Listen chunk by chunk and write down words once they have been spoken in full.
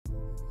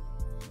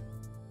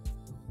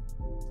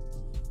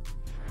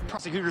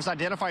Prosecutors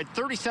identified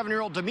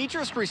 37-year-old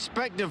Demetrice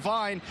Respect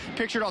Devine,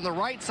 pictured on the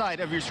right side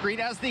of your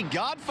screen, as the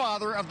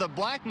godfather of the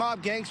black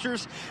mob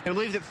gangsters, and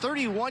believe that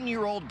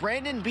 31-year-old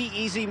Brandon B.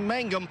 Easy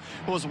Mangum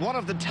was one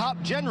of the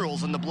top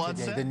generals in the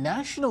Bloods. The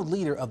national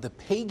leader of the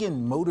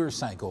Pagan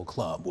Motorcycle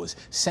Club was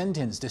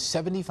sentenced to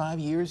 75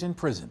 years in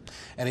prison.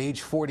 At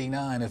age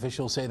 49,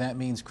 officials say that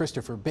means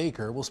Christopher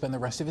Baker will spend the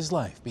rest of his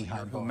life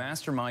behind bars. Who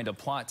masterminded a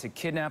plot to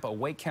kidnap a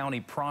Wake County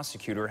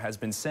prosecutor has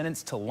been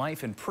sentenced to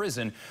life in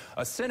prison,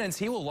 a sentence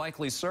he will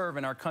likely serve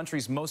in our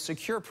country's most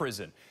secure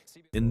prison.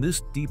 In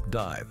this deep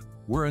dive,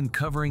 we're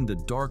uncovering the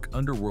dark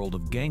underworld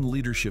of gang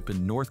leadership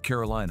in North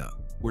Carolina,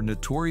 where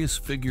notorious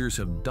figures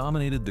have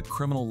dominated the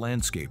criminal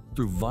landscape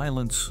through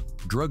violence,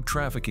 drug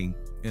trafficking,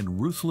 and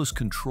ruthless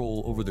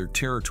control over their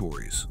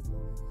territories.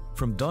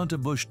 From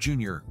Donta Bush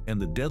Jr.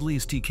 and the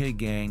deadliest TK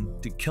gang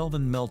to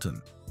Kelvin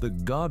Melton, the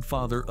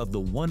godfather of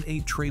the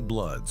 1-8 Trey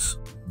Bloods,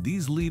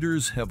 these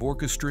leaders have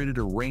orchestrated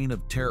a reign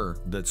of terror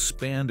that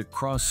spanned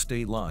across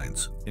state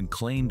lines and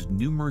claimed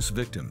numerous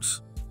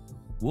victims.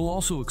 We'll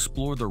also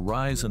explore the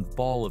rise and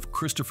fall of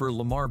Christopher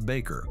Lamar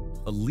Baker,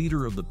 a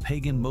leader of the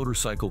Pagan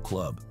Motorcycle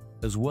Club,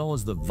 as well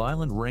as the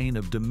violent reign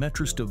of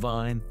Demetrice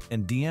Devine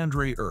and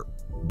Deandre Earp,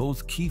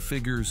 both key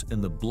figures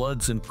in the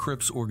Bloods and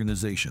Crips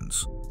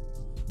organizations.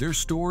 Their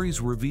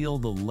stories reveal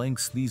the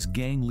lengths these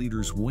gang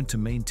leaders went to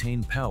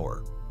maintain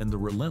power and the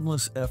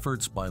relentless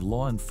efforts by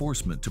law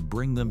enforcement to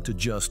bring them to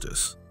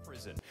justice.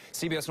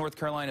 CBS North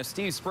Carolina's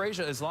Steve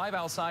Sprasia is live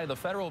outside the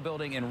federal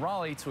building in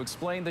Raleigh to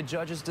explain the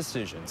judge's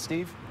decision.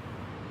 Steve?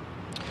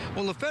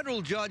 Well, the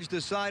federal judge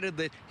decided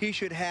that he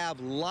should have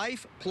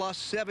life plus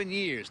 7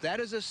 years. That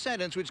is a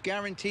sentence which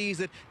guarantees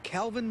that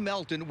Kelvin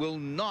Melton will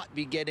not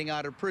be getting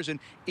out of prison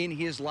in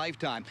his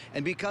lifetime.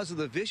 And because of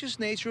the vicious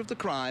nature of the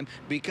crime,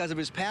 because of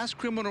his past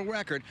criminal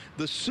record,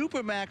 the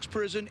Supermax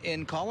prison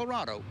in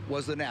Colorado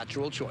was the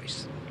natural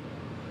choice.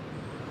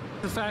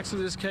 The facts of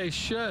this case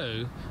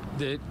show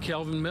that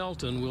Kelvin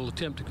Melton will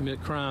attempt to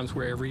commit crimes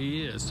wherever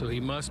he is, so he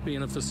must be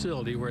in a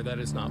facility where that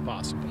is not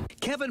possible.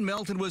 Kevin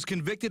Melton was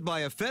convicted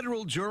by a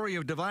federal jury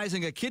of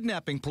devising a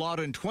kidnapping plot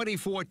in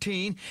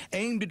 2014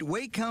 aimed at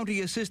Wake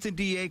County Assistant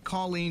DA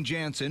Colleen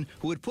Jansen,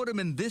 who had put him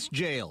in this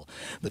jail.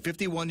 The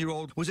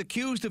 51-year-old was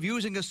accused of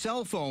using a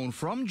cell phone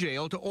from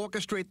jail to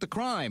orchestrate the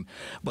crime,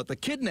 but the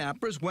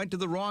kidnappers went to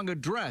the wrong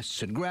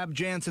address and grabbed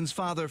Jansen's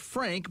father,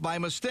 Frank, by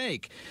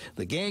mistake.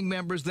 The gang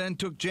members then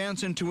took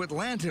Jansen to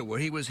Atlanta, where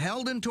he was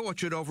held and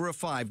tortured over a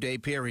 5-day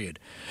period.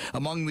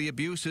 Among the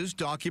abuses,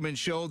 documents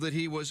show that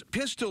he was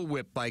pistol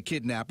whipped by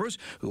kidnappers,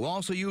 who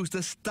also used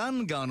a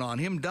stun gun on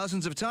him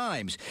dozens of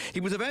times. He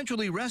was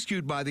eventually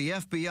rescued by the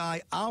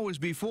FBI hours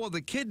before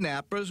the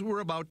kidnappers were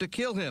about to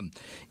kill him.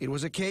 It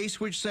was a case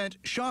which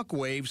sent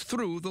shockwaves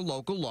through the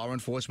local law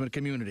enforcement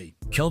community.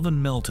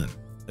 Kelvin Melton,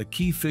 a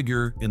key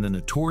figure in the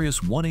notorious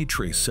 1-8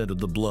 Trey set of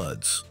the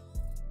Bloods.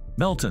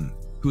 Melton,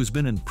 who has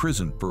been in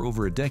prison for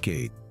over a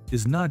decade,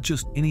 is not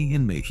just any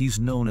inmate. He's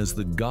known as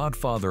the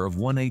godfather of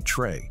 1-8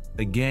 Trey,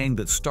 a gang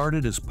that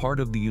started as part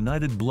of the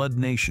United Blood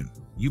Nation,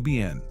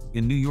 UBN,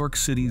 in New York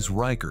City's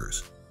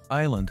Rikers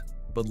Island,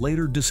 but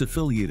later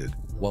disaffiliated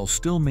while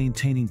still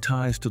maintaining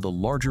ties to the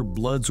larger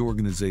Bloods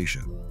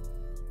organization.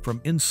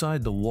 From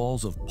inside the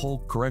walls of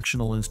Polk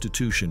Correctional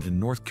Institution in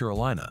North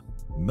Carolina,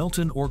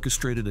 Melton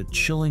orchestrated a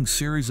chilling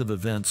series of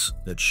events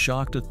that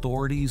shocked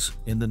authorities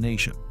in the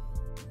nation.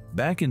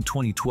 Back in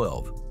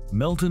 2012,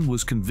 Melton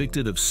was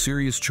convicted of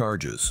serious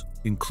charges,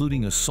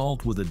 including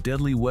assault with a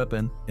deadly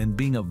weapon and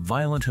being a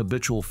violent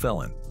habitual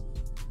felon.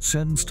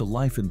 Sentenced to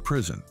life in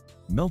prison,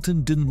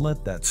 Melton didn't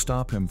let that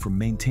stop him from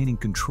maintaining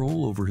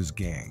control over his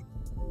gang.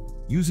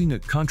 Using a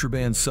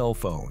contraband cell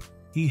phone,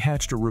 he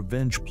hatched a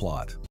revenge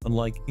plot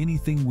unlike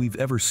anything we've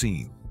ever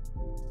seen.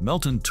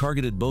 Melton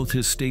targeted both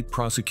his state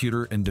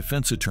prosecutor and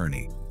defense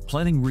attorney,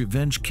 planning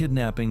revenge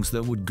kidnappings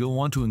that would go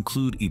on to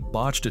include a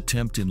botched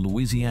attempt in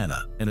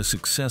Louisiana and a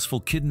successful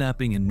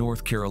kidnapping in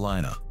North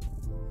Carolina.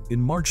 In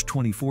March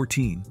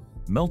 2014,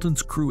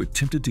 Melton's crew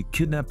attempted to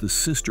kidnap the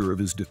sister of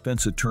his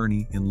defense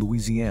attorney in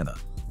Louisiana.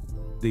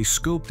 They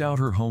scoped out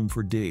her home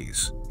for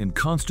days, in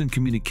constant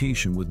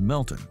communication with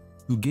Melton,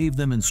 who gave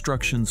them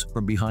instructions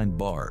from behind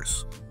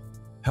bars.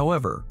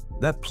 However,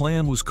 that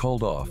plan was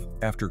called off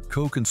after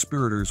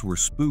co-conspirators were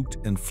spooked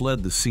and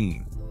fled the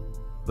scene.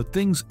 But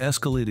things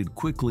escalated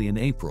quickly in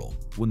April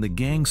when the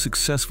gang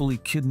successfully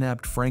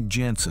kidnapped Frank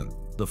Jansen,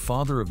 the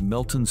father of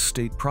Melton's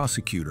state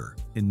prosecutor,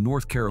 in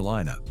North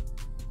Carolina.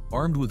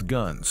 Armed with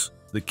guns,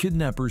 the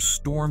kidnappers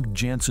stormed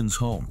Jansen's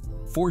home,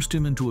 forced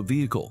him into a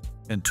vehicle,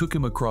 and took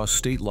him across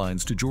state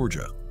lines to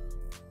Georgia.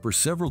 For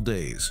several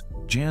days,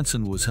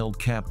 Jansen was held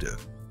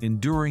captive,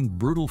 enduring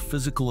brutal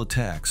physical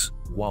attacks,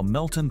 while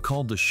Melton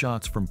called the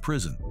shots from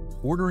prison,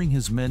 ordering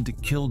his men to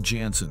kill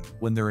Jansen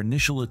when their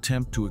initial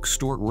attempt to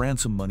extort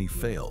ransom money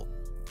failed.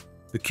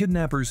 The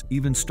kidnappers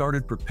even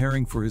started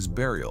preparing for his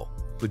burial,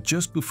 but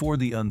just before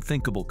the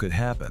unthinkable could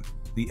happen,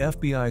 the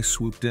FBI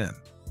swooped in.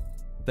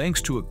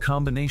 Thanks to a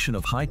combination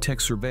of high-tech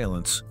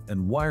surveillance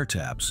and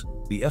wiretaps,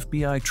 the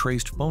FBI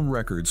traced phone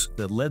records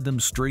that led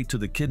them straight to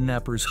the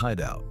kidnappers'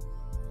 hideout.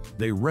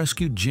 They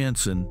rescued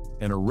Jansen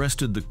and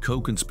arrested the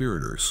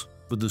co-conspirators,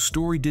 but the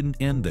story didn't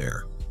end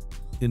there.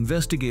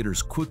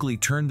 Investigators quickly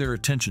turned their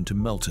attention to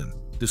Melton,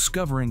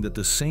 discovering that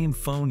the same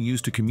phone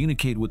used to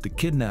communicate with the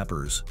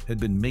kidnappers had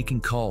been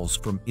making calls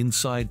from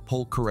inside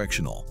Polk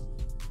Correctional.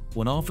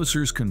 When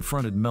officers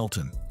confronted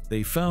Melton,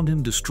 they found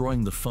him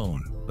destroying the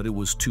phone, but it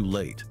was too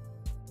late.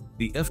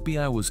 The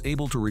FBI was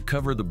able to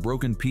recover the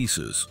broken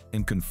pieces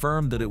and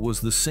confirmed that it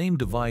was the same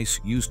device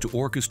used to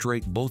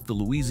orchestrate both the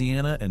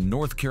Louisiana and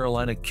North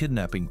Carolina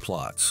kidnapping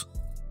plots.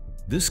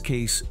 This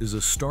case is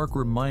a stark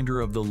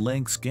reminder of the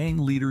lengths gang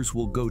leaders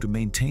will go to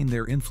maintain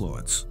their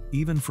influence,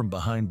 even from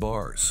behind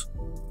bars.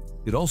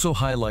 It also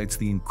highlights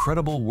the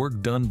incredible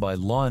work done by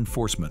law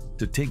enforcement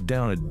to take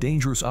down a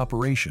dangerous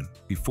operation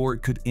before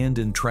it could end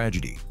in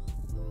tragedy.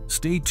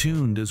 Stay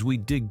tuned as we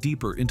dig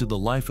deeper into the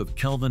life of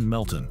Kelvin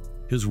Melton,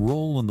 his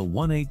role in the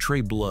 1-8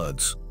 Trey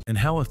Bloods, and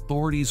how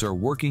authorities are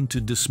working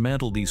to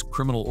dismantle these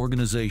criminal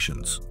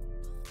organizations.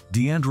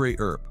 Deandre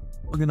Earp,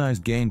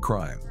 organized gang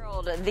crime.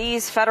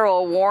 These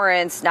federal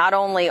warrants not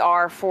only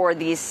are for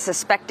these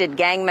suspected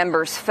gang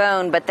members'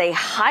 phone, but they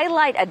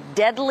highlight a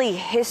deadly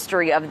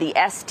history of the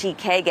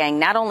STK gang,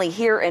 not only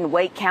here in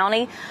Wake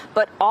County,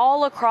 but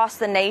all across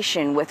the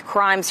nation, with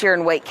crimes here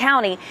in Wake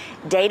County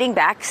dating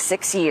back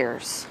 6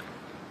 years.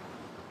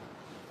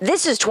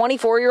 This is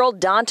 24-year-old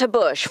Donta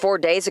Bush. 4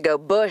 days ago,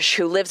 Bush,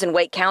 who lives in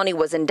Wake County,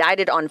 was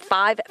indicted on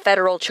 5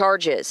 federal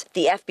charges.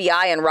 The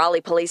FBI and Raleigh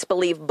police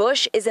believe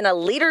Bush is in a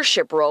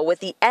leadership role with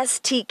the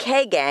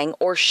STK gang,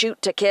 or Shoot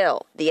to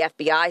Kill. The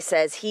FBI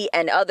says he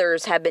and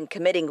others have been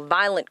committing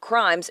violent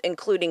crimes,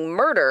 including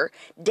murder,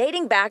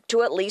 dating back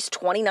to at least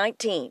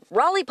 2019.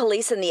 Raleigh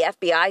police and the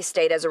FBI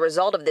state, as a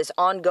result of this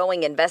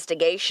ongoing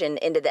investigation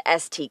into the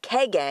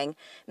STK gang,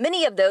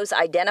 many of those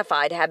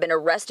identified have been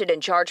arrested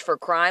and charged for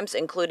crimes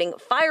including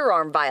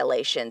firearm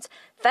violations,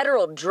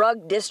 federal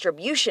drug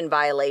distribution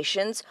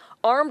violations,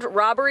 armed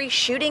robbery,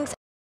 shootings.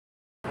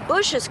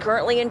 Bush is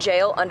currently in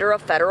jail under a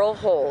federal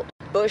hold.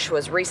 Bush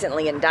was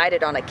recently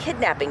indicted on a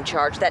kidnapping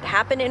charge that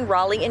happened in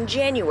Raleigh in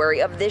January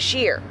of this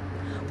year.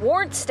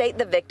 Warrants state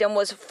the victim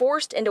was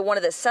forced into one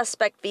of the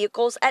suspect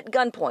vehicles at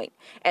gunpoint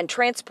and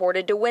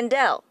transported to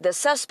Wendell. The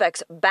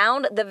suspects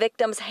bound the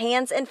victim's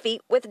hands and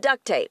feet with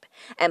duct tape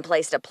and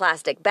placed a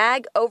plastic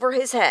bag over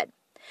his head.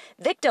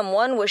 Victim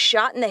 1 was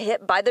shot in the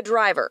hip by the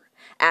driver.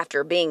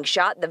 After being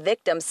shot, the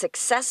victim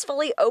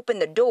successfully opened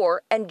the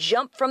door and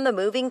jumped from the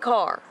moving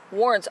car.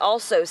 Warrants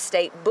also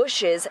state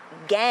Bush's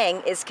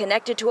gang is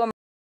connected to a murder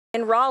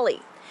in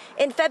Raleigh.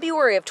 In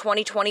February of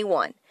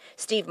 2021,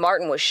 Steve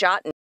Martin was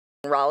shot in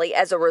Raleigh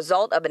as a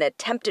result of an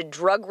attempted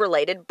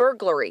drug-related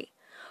burglary.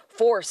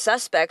 4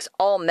 suspects,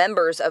 all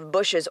members of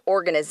Bush's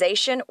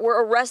organization,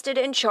 were arrested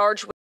and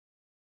charged with.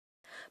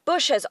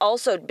 Bush has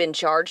also been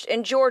charged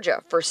in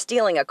Georgia for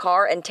stealing a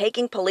car and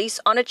taking police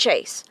on a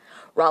chase.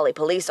 Raleigh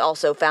police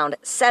also found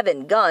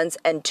 7 guns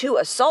and 2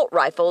 assault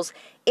rifles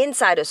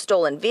inside a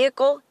stolen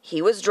vehicle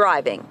he was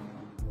driving.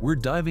 We're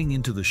diving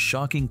into the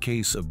shocking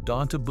case of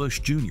Donta Bush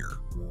Jr.,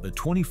 a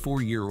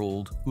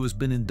 24-year-old who has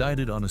been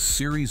indicted on a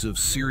series of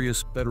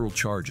serious federal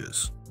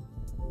charges.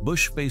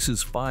 Bush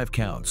faces 5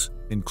 counts,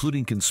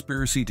 including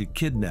conspiracy to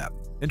kidnap,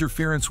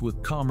 interference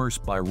with commerce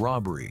by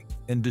robbery,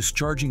 and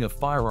discharging a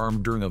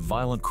firearm during a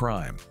violent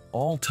crime,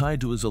 all tied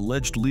to his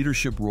alleged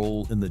leadership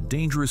role in the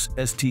dangerous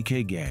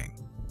STK gang.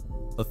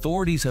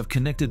 Authorities have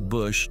connected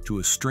Bush to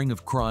a string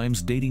of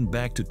crimes dating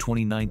back to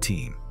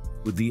 2019,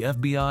 with the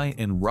FBI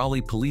and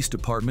Raleigh Police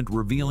Department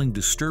revealing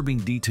disturbing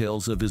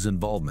details of his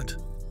involvement.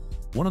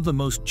 One of the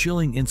most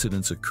chilling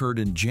incidents occurred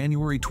in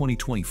January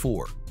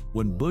 2024,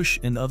 when Bush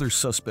and other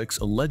suspects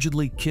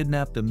allegedly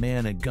kidnapped a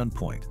man at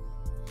gunpoint.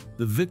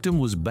 The victim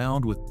was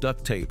bound with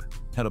duct tape,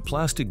 had a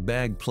plastic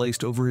bag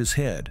placed over his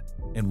head,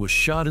 and was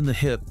shot in the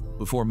hip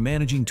before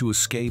managing to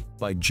escape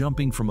by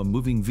jumping from a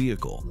moving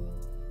vehicle.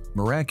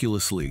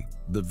 Miraculously,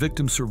 the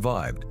victim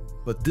survived,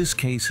 but this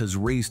case has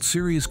raised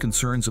serious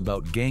concerns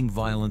about gang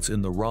violence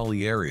in the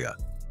Raleigh area.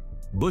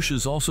 Bush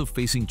is also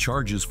facing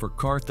charges for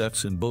car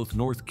thefts in both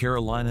North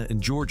Carolina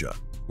and Georgia,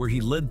 where he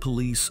led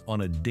police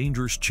on a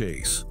dangerous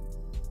chase.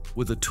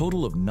 With a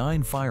total of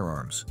 9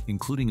 firearms,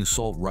 including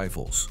assault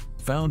rifles,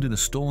 found in a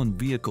stolen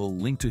vehicle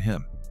linked to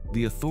him,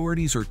 the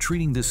authorities are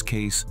treating this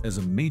case as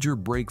a major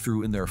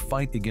breakthrough in their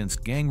fight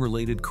against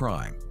gang-related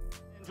crime.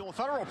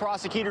 Federal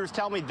prosecutors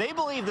tell me they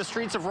believe the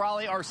streets of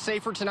Raleigh are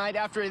safer tonight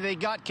after they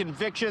got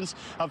convictions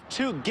of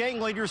 2 gang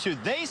leaders who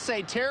they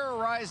say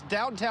terrorized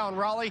downtown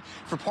Raleigh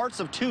for parts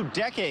of 2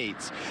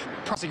 decades.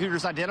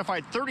 Prosecutors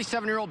identified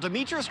 37-year-old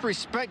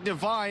Demetrice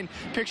Devine,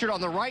 pictured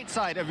on the right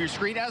side of your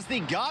screen, as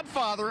the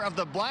godfather of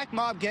the black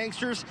mob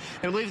gangsters,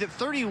 and believe that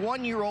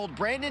 31-year-old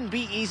Brandon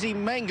B. Easy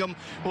Mangum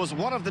was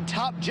one of the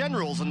top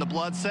generals in the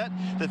Blood set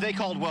that they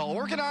called well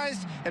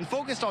organized and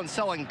focused on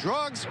selling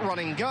drugs,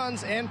 running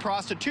guns, and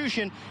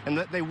prostitution, and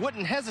that they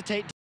wouldn't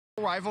hesitate to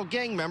kill rival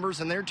gang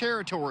members in their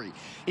territory.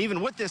 Even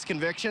with this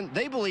conviction,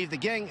 they believe the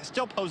gang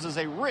still poses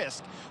a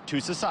risk to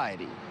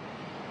society.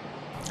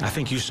 I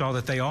think you saw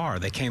that they are.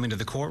 They came into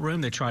the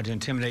courtroom, they tried to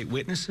intimidate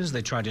witnesses,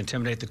 they tried to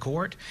intimidate the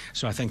court,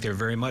 so I think they're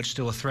very much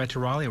still a threat to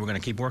Raleigh, and we're going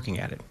to keep working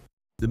at it.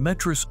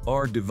 Demetrice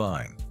R.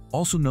 Devine,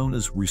 also known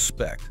as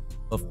Respect,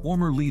 a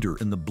former leader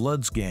in the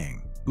Bloods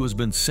gang, who has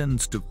been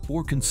sentenced to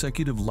 4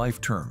 consecutive life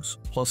terms,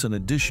 plus an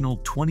additional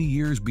 20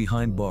 years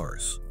behind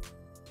bars.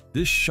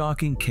 This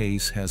shocking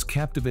case has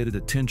captivated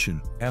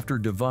attention after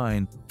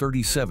Devine,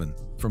 37,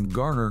 from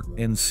Garner,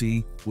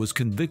 NC, was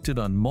convicted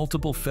on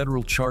multiple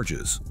federal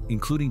charges,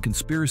 including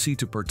conspiracy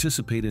to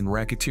participate in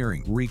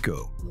racketeering,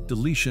 RICO,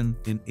 deletion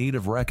in aid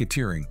of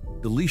racketeering,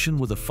 deletion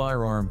with a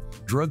firearm,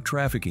 drug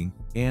trafficking,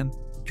 and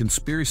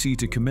conspiracy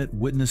to commit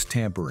witness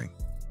tampering.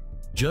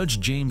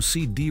 Judge James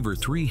C. Deaver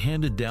III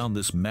handed down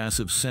this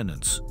massive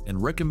sentence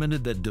and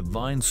recommended that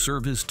Devine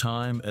serve his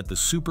time at the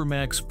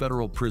Supermax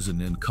Federal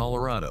Prison in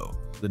Colorado,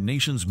 the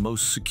nation's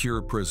most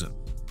secure prison.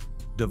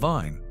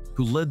 Devine,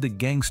 who led the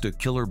Gangsta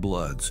Killer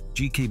Bloods,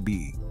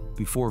 GKB,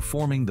 before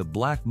forming the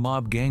Black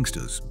Mob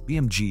Gangstas,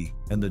 BMG,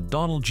 and the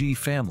Donald G.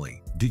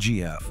 Family,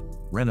 DGF,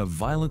 ran a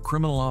violent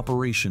criminal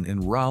operation in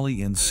Raleigh,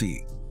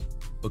 NC.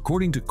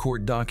 According to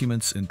court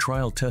documents and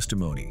trial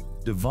testimony,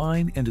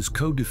 Devine and his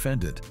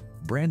co-defendant,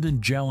 Brandon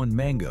Jowan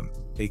Mangum,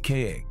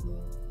 aka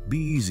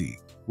B-Easy,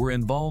 were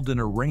involved in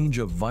a range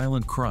of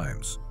violent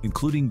crimes,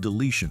 including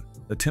deletion,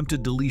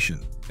 attempted deletion,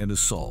 and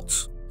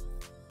assaults.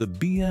 The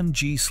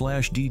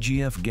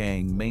BMG/DGF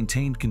gang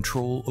maintained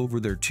control over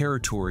their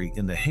territory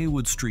in the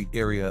Haywood Street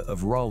area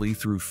of Raleigh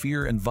through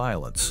fear and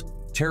violence,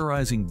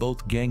 terrorizing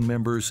both gang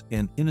members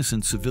and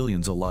innocent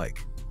civilians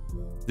alike.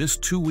 This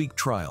 2-week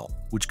trial,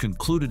 which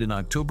concluded in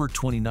October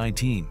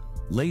 2019,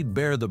 laid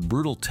bare the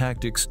brutal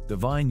tactics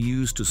Devine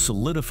used to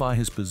solidify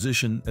his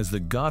position as the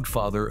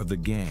godfather of the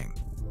gang.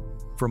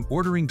 From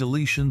ordering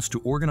deletions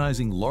to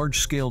organizing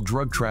large-scale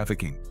drug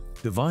trafficking,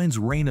 Devine's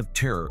reign of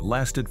terror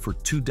lasted for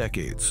 2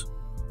 decades.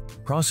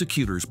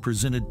 Prosecutors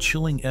presented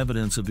chilling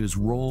evidence of his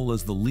role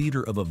as the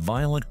leader of a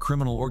violent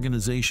criminal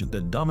organization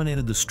that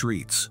dominated the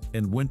streets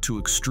and went to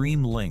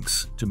extreme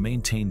lengths to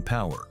maintain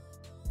power.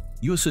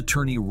 U.S.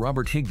 Attorney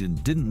Robert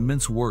Higdon didn't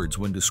mince words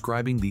when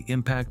describing the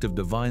impact of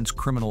Devine's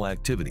criminal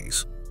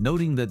activities,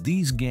 noting that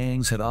these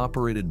gangs had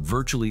operated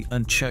virtually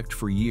unchecked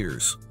for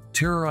years,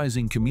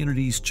 terrorizing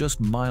communities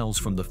just miles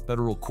from the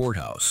federal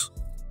courthouse.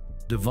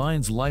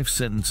 Devine's life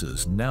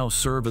sentences now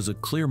serve as a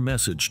clear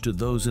message to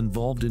those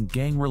involved in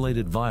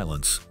gang-related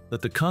violence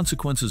that the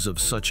consequences of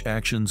such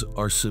actions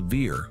are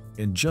severe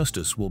and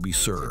justice will be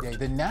served. Today,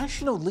 the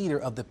national leader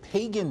of the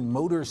Pagan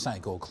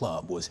Motorcycle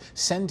Club was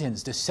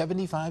sentenced to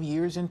 75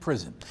 years in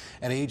prison.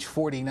 At age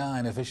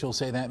 49, officials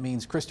say that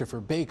means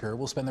Christopher Baker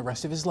will spend the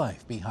rest of his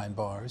life behind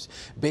bars.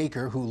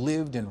 Baker, who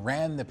lived and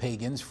ran the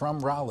Pagans from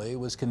Raleigh,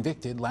 was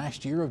convicted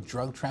last year of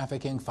drug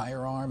trafficking,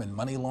 firearm, and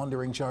money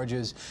laundering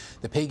charges.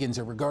 The Pagans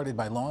are regarded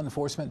by law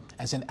enforcement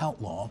as an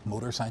outlaw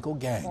motorcycle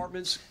gang.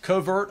 Department's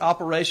covert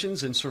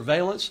operations and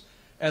surveillance,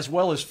 as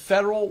well as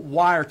federal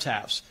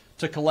wiretaps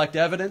to collect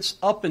evidence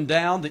up and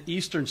down the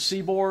eastern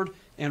seaboard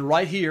and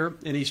right here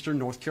in eastern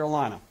North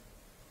Carolina.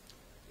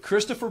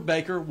 Christopher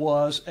Baker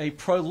was a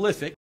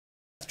prolific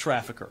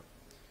trafficker,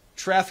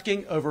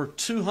 trafficking over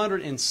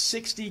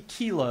 260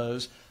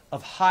 kilos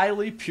of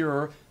highly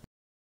pure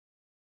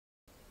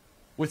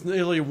with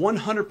nearly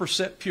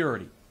 100%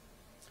 purity.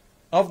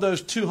 Of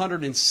those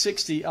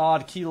 260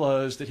 odd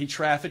kilos that he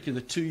trafficked in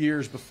the 2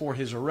 years before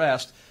his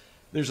arrest,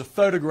 there's a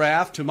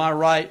photograph to my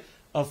right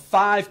of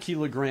 5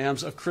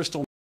 kilograms of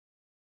crystal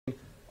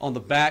on the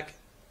back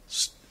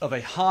of a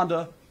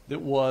Honda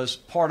that was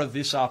part of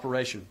this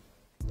operation.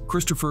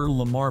 Christopher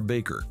Lamar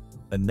Baker,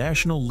 a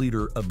national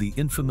leader of the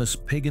infamous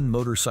Pagan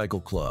Motorcycle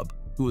Club,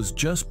 who has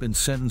just been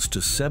sentenced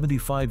to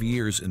 75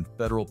 years in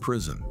federal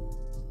prison.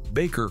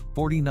 Baker,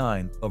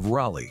 49, of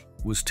Raleigh,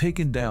 was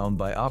taken down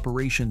by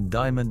Operation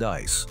Diamond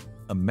Ice,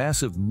 a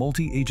massive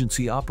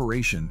multi-agency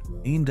operation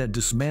aimed at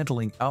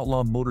dismantling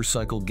outlaw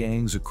motorcycle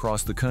gangs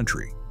across the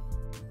country.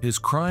 His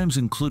crimes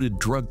included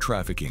drug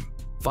trafficking,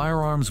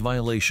 firearms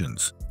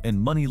violations, and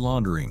money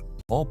laundering,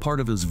 all part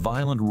of his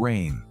violent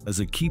reign as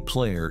a key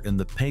player in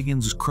the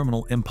Pagans'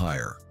 criminal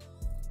empire.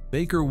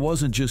 Baker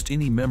wasn't just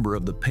any member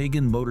of the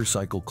Pagan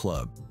Motorcycle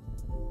Club.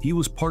 He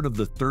was part of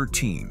the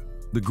 13,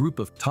 the group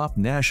of top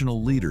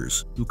national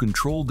leaders who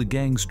controlled the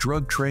gang's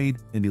drug trade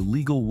and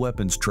illegal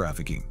weapons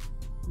trafficking.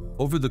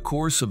 Over the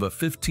course of a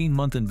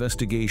 15-month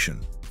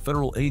investigation,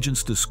 federal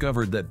agents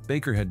discovered that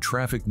Baker had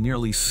trafficked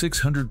nearly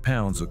 600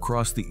 pounds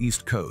across the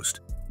East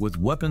Coast, with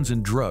weapons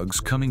and drugs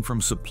coming from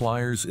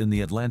suppliers in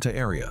the Atlanta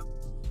area.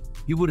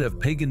 He would have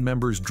Pagan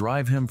members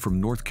drive him from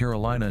North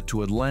Carolina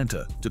to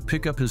Atlanta to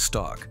pick up his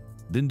stock,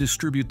 then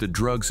distribute the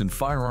drugs and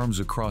firearms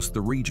across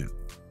the region.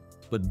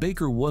 But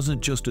Baker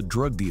wasn't just a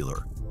drug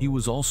dealer, he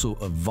was also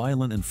a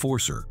violent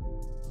enforcer.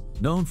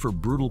 Known for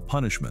brutal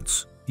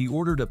punishments, he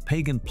ordered a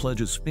Pagan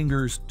pledge's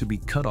fingers to be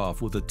cut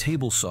off with a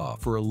table saw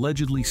for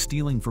allegedly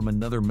stealing from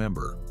another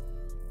member.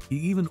 He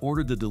even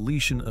ordered the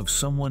deletion of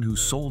someone who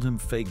sold him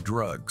fake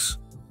drugs.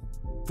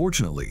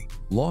 Fortunately,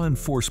 law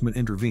enforcement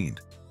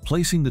intervened,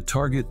 placing the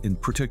target in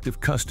protective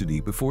custody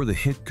before the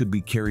hit could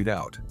be carried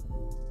out.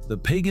 The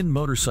Pagan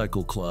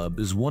Motorcycle Club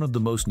is one of the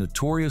most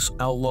notorious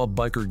outlaw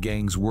biker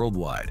gangs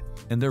worldwide,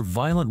 and their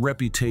violent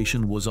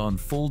reputation was on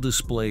full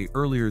display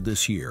earlier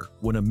this year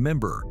when a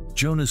member,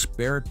 Jonas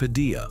Barrett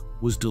Padilla,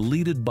 was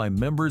deleted by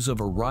members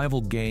of a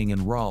rival gang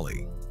in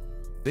Raleigh.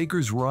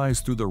 Baker's rise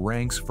through the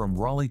ranks from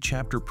Raleigh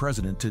chapter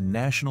president to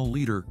national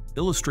leader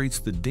illustrates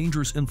the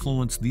dangerous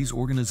influence these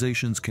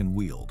organizations can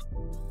wield.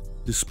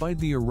 Despite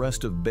the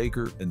arrest of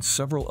Baker and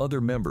several other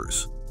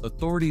members,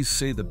 authorities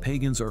say the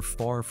Pagans are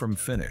far from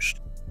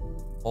finished.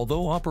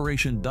 Although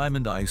Operation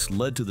Diamond Ice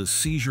led to the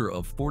seizure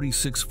of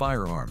 46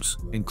 firearms,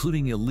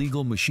 including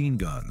illegal machine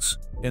guns,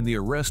 and the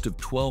arrest of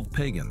 12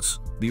 Pagans,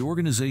 the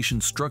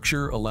organization's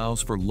structure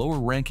allows for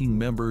lower-ranking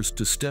members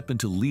to step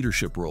into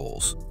leadership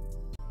roles.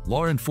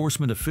 Law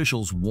enforcement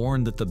officials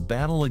warn that the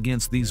battle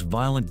against these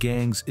violent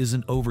gangs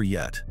isn't over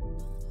yet.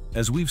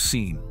 As we've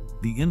seen,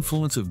 the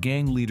influence of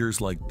gang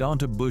leaders like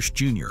Donta Bush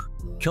Jr.,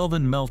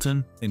 Kelvin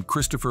Melton, and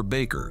Christopher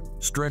Baker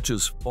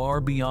stretches far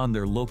beyond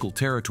their local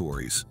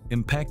territories,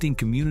 impacting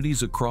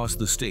communities across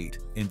the state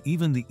and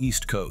even the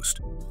East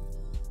Coast.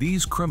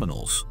 These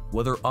criminals,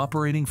 whether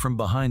operating from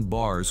behind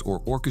bars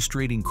or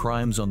orchestrating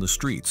crimes on the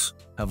streets,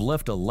 have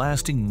left a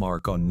lasting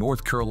mark on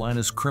North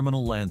Carolina's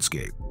criminal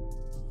landscape.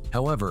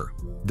 However,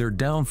 their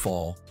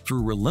downfall,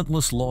 through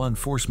relentless law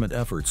enforcement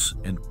efforts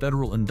and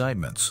federal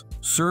indictments,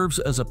 serves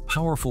as a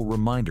powerful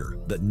reminder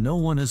that no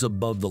one is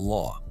above the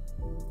law.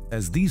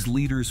 As these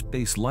leaders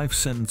face life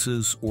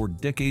sentences or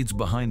decades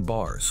behind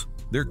bars,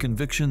 their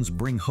convictions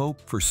bring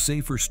hope for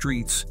safer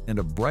streets and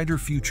a brighter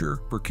future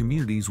for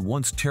communities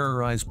once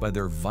terrorized by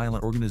their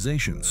violent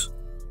organizations.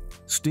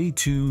 Stay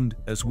tuned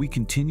as we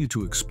continue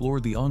to explore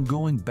the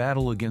ongoing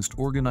battle against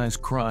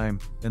organized crime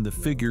and the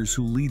figures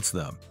who lead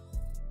them.